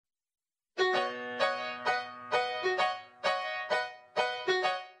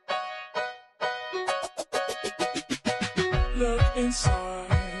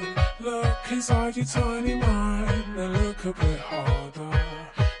Look inside your tiny mind and look a bit harder.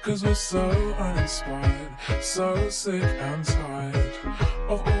 'Cause we're so uninspired, so sick and tired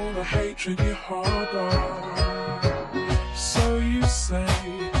of all the hatred you harbor. So you say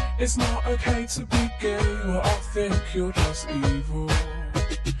it's not okay to be gay. Well, I think you're just evil.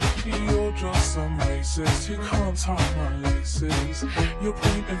 You're just some racist who can't tie my laces. Your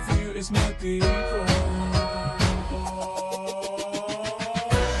point of view is medieval.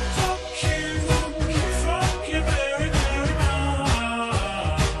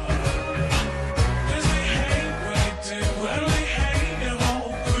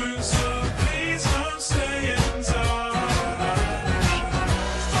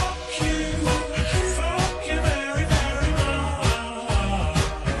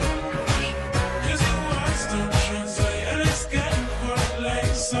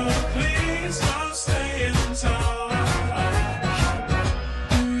 So please don't stay in touch.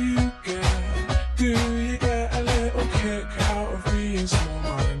 Do you get a little kick out of being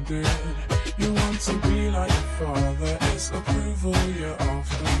small-minded? You want to be like your father, it's approval you're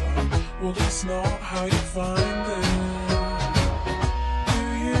after. Well, that's not how you find it.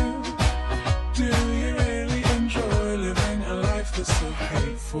 Do you really enjoy living a life that's so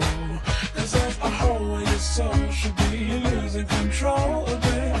hateful? 'Cause there's a hole where your soul should be, you're losing control of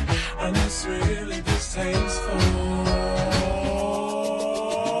it, and it's really distasteful.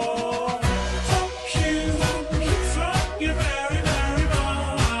 Fuck you very, very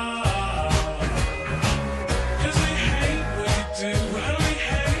much. 'Cause we hate what you do, and we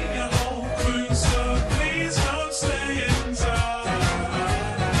hate your whole crew, so please don't stay in touch.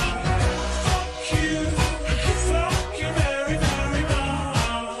 Fuck you very, very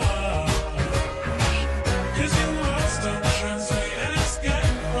much. 'Cause your words don't translate, and it's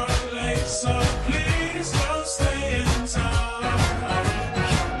getting quite late, so please don't stay in touch.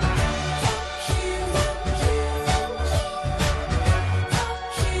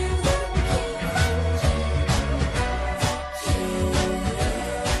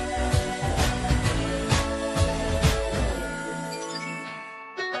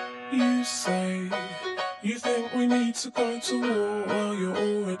 You say you think we need to go to war, well, you're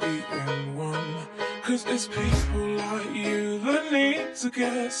already in one. 'Cause it's people like you that need to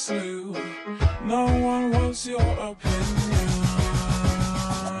get slew. No one wants your opinion.